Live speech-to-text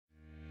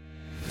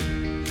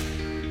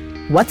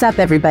What's up,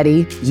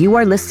 everybody? You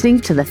are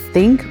listening to the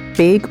Think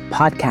Big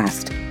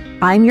podcast.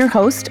 I'm your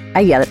host,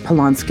 Ayelet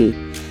Polonsky,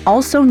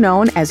 also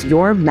known as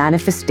your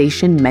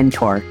manifestation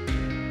mentor.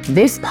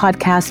 This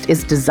podcast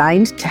is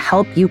designed to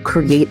help you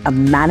create a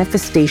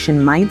manifestation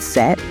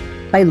mindset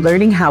by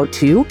learning how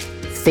to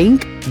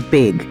think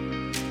big.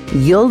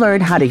 You'll learn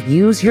how to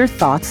use your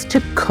thoughts to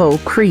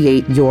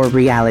co-create your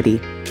reality.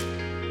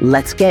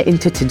 Let's get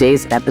into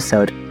today's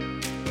episode.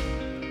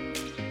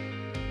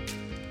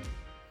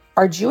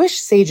 Our Jewish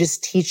sages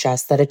teach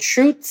us that a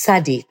true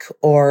tzaddik,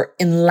 or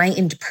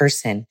enlightened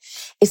person,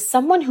 is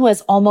someone who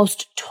has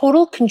almost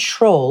total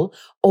control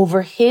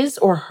over his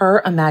or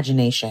her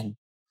imagination.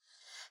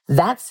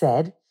 That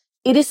said,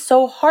 it is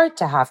so hard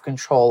to have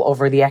control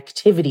over the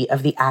activity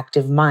of the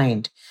active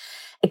mind,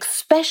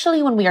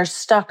 especially when we are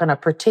stuck on a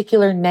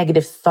particular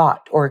negative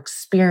thought or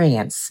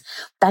experience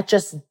that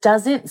just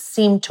doesn't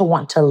seem to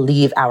want to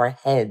leave our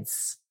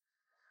heads.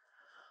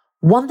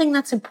 One thing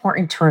that's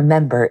important to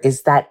remember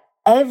is that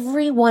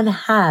everyone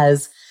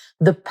has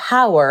the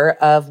power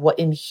of what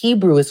in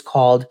Hebrew is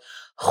called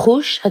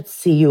chush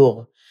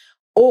hatziyur,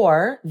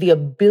 or the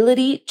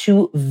ability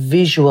to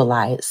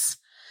visualize.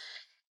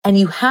 And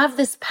you have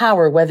this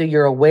power whether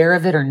you're aware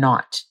of it or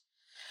not.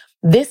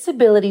 This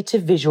ability to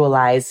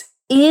visualize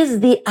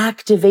is the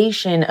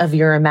activation of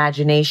your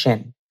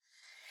imagination.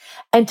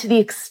 And to the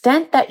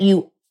extent that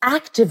you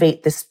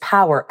activate this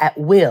power at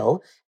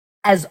will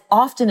as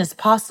often as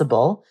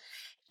possible,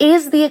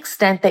 is the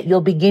extent that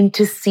you'll begin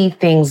to see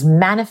things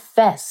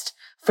manifest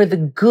for the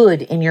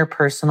good in your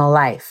personal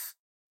life.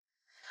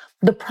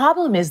 The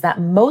problem is that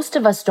most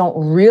of us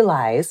don't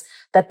realize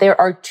that there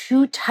are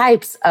two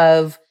types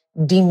of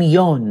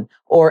dimyon,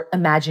 or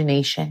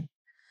imagination.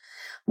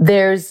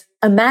 There's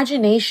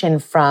imagination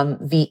from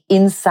the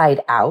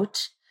inside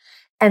out,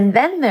 and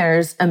then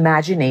there's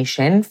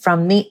imagination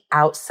from the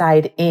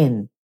outside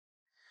in.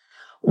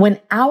 When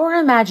our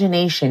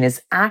imagination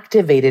is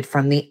activated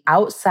from the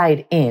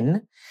outside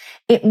in,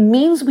 it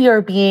means we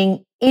are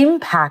being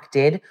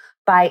impacted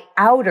by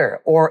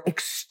outer or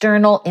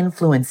external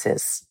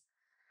influences.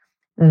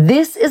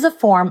 This is a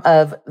form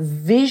of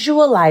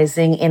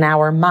visualizing in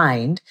our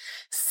mind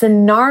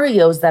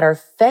scenarios that are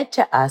fed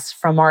to us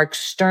from our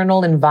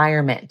external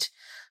environment,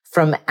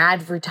 from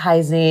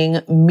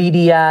advertising,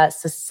 media,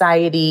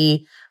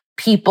 society,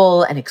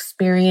 people, and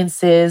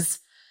experiences,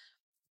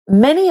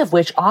 many of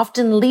which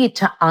often lead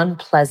to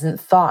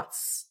unpleasant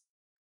thoughts.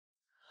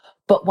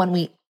 But when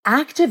we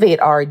activate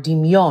our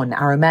dimyon,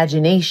 our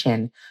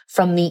imagination,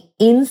 from the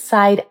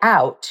inside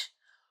out,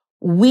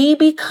 we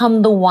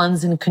become the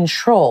ones in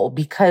control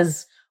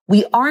because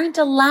we aren't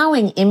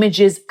allowing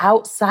images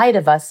outside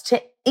of us to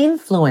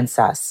influence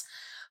us,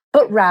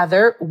 but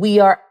rather we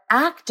are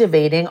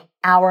activating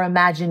our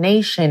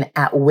imagination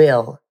at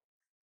will.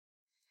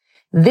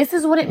 This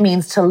is what it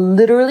means to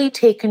literally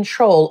take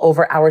control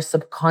over our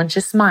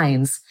subconscious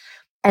minds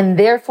and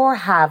therefore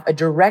have a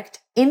direct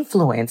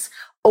influence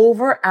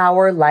over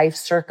our life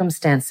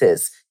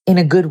circumstances in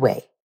a good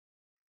way.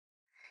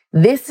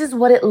 This is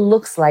what it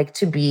looks like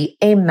to be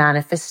a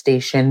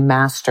manifestation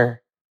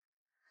master.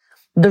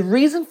 The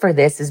reason for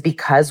this is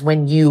because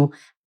when you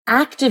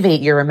activate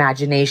your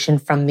imagination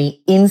from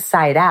the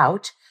inside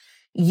out,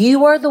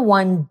 you are the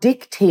one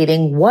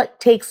dictating what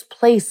takes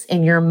place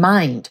in your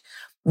mind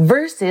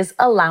versus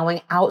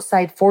allowing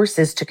outside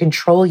forces to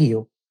control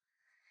you.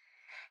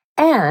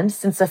 And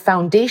since a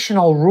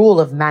foundational rule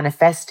of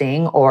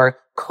manifesting or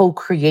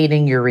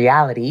co-creating your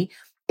reality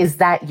is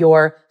that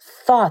your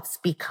thoughts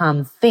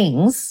become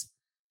things,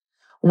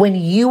 when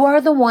you are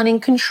the one in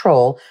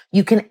control,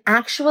 you can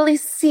actually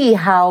see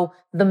how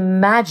the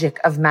magic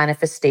of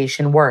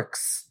manifestation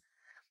works.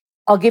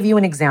 I'll give you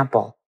an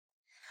example.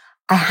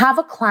 I have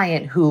a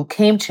client who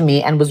came to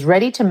me and was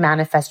ready to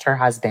manifest her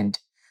husband.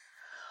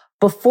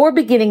 Before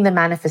beginning the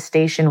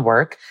manifestation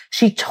work,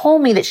 she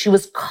told me that she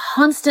was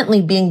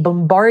constantly being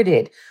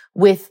bombarded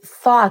with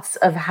thoughts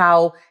of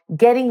how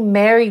getting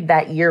married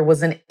that year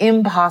was an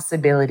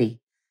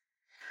impossibility.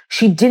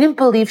 She didn't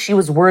believe she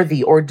was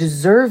worthy or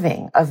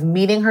deserving of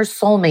meeting her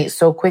soulmate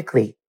so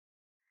quickly.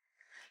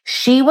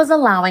 She was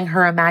allowing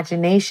her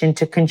imagination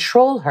to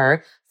control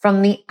her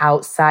from the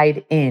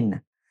outside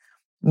in,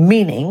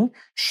 meaning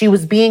she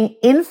was being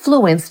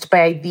influenced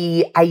by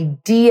the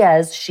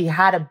ideas she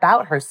had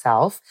about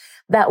herself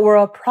that were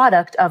a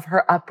product of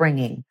her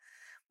upbringing.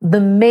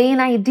 The main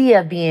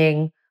idea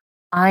being,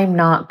 I'm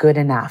not good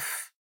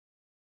enough.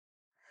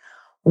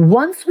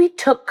 Once we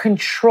took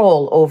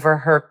control over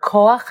her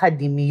koach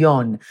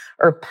hadimyon,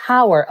 or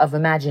power of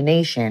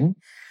imagination,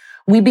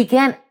 we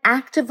began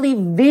actively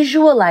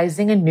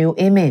visualizing a new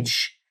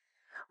image.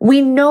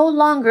 We no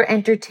longer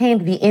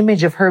entertained the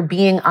image of her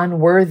being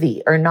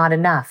unworthy or not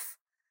enough.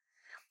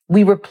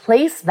 We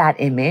replaced that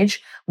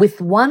image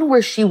with one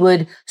where she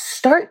would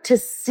start to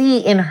see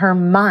in her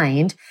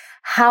mind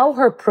how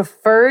her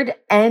preferred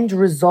end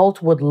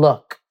result would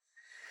look.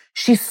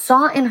 She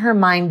saw in her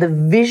mind the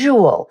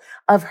visual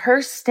of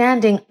her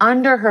standing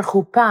under her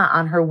chuppah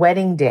on her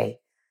wedding day.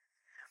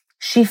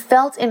 She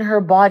felt in her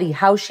body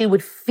how she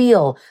would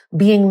feel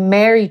being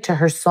married to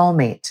her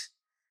soulmate.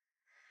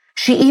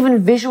 She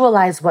even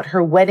visualized what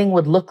her wedding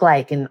would look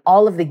like and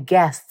all of the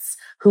guests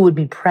who would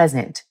be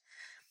present.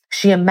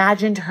 She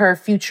imagined her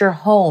future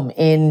home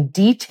in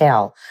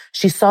detail.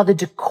 She saw the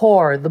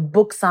decor, the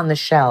books on the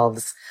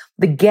shelves,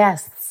 the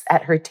guests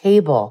at her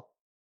table.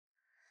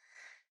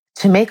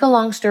 To make a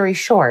long story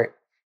short,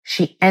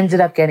 she ended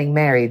up getting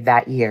married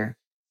that year.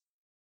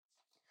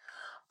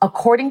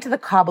 According to the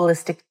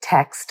Kabbalistic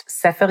text,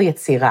 Sefer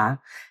Yetzirah,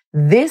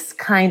 this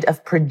kind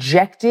of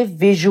projective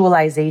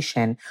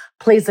visualization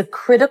plays a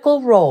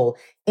critical role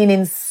in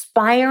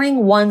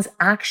inspiring one's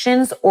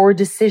actions or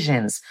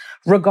decisions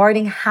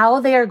regarding how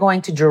they are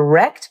going to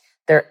direct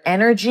their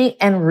energy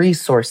and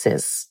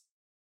resources.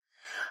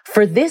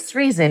 For this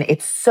reason,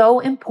 it's so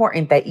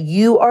important that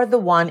you are the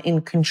one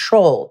in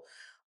control,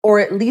 or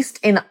at least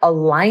in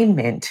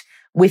alignment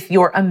with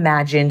your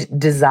imagined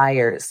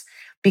desires,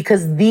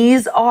 because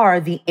these are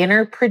the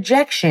inner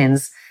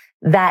projections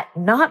that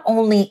not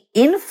only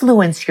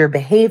influence your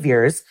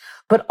behaviors,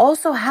 but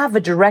also have a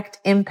direct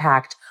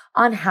impact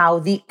on how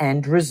the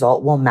end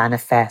result will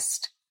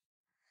manifest.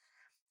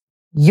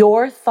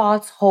 Your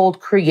thoughts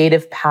hold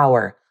creative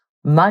power,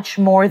 much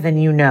more than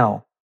you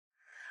know.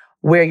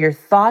 Where your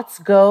thoughts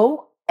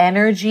go,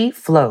 energy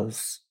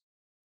flows.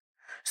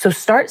 So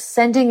start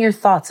sending your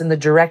thoughts in the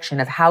direction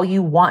of how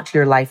you want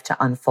your life to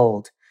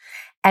unfold.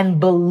 And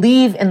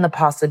believe in the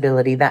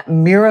possibility that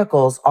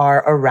miracles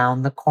are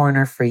around the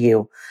corner for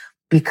you,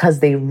 because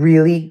they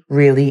really,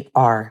 really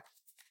are.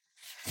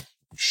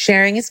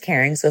 Sharing is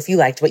caring, so if you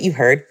liked what you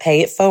heard,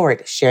 pay it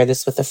forward. Share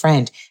this with a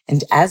friend.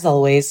 And as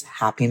always,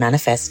 happy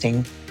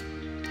manifesting.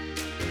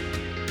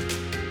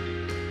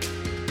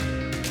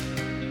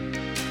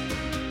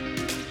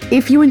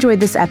 If you enjoyed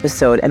this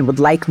episode and would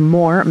like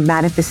more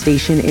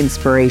manifestation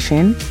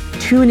inspiration,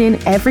 tune in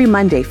every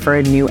Monday for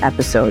a new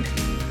episode.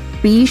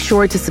 Be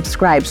sure to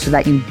subscribe so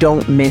that you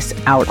don't miss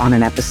out on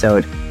an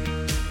episode.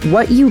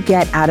 What you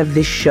get out of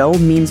this show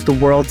means the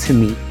world to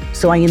me,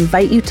 so I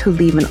invite you to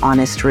leave an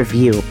honest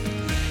review.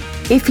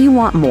 If you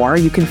want more,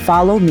 you can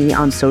follow me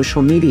on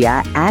social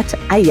media at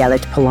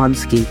Ayelet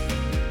Polonsky.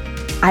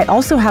 I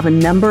also have a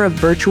number of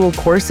virtual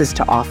courses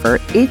to offer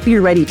if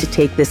you're ready to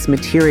take this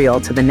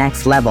material to the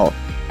next level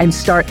and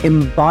start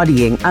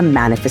embodying a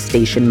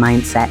manifestation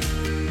mindset.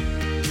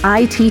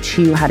 I teach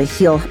you how to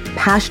heal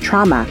past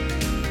trauma,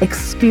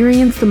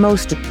 experience the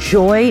most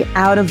joy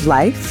out of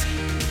life,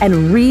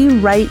 and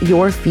rewrite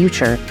your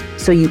future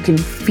so you can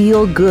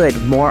feel good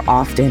more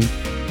often.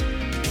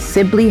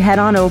 Simply head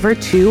on over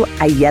to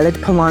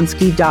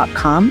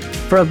ayeletpolonsky.com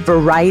for a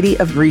variety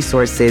of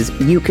resources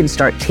you can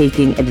start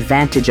taking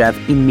advantage of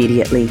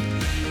immediately.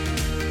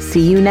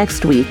 See you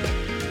next week.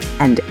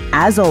 And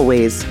as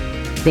always,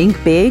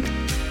 think big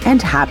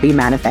and happy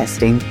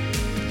manifesting.